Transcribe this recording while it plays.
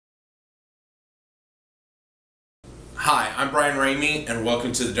Hi, I'm Brian Ramey and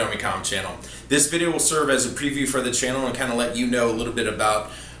welcome to the Doremicom Channel. This video will serve as a preview for the channel and kind of let you know a little bit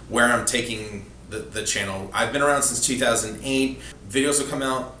about where I'm taking the channel. I've been around since 2008. Videos will come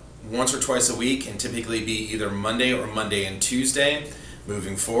out once or twice a week and typically be either Monday and Tuesday.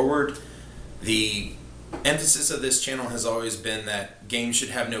 Moving forward, the emphasis of this channel has always been that games should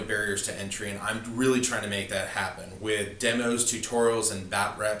have no barriers to entry, and I'm really trying to make that happen with demos, tutorials, and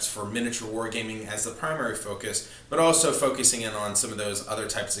bat reps for miniature wargaming as the primary focus, but also focusing in on some of those other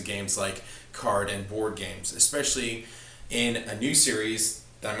types of games like card and board games, especially in a new series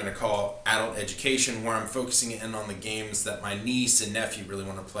that I'm going to call Adult Education, where I'm focusing in on the games that my niece and nephew really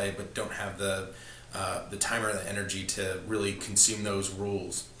want to play but don't have the time or the energy to really consume those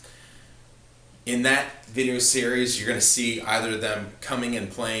rules. In that video series, you're going to see either them coming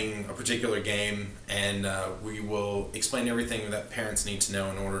and playing a particular game, and we will explain everything that parents need to know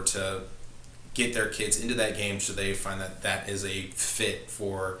in order to get their kids into that game so they find that that is a fit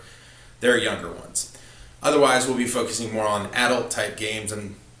for their younger ones. Otherwise, we'll be focusing more on adult type games,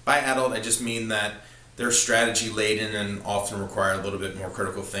 and by adult I just mean that they're strategy laden and often require a little bit more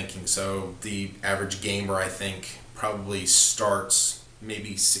critical thinking. So the average gamer, I think, probably starts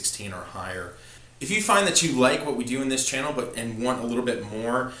maybe 16 or higher. If you find that you like what we do in this channel and want a little bit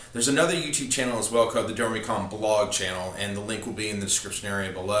more, there's another YouTube channel as well called the Doremicom Blog Channel, and the link will be in the description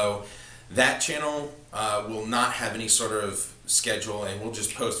area below. That channel will not have any sort of schedule, and we'll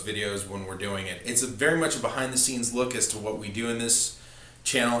just post videos when we're doing it. It's very much a behind the scenes look as to what we do in this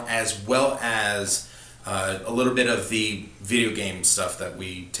channel, as well as a little bit of the video game stuff that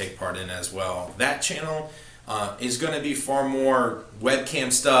we take part in as well. That channel is going to be far more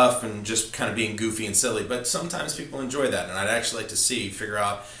webcam stuff and just kind of being goofy and silly, but sometimes people enjoy that, and I'd actually like to figure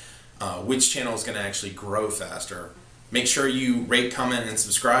out which channel is going to actually grow faster. Make sure you rate, comment, and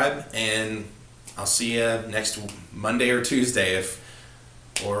subscribe, and I'll see you next Monday or Tuesday,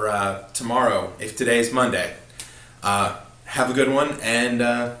 or tomorrow if today's Monday. Have a good one, and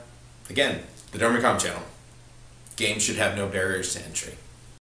again, the Doremicom Channel. Games should have no barriers to entry.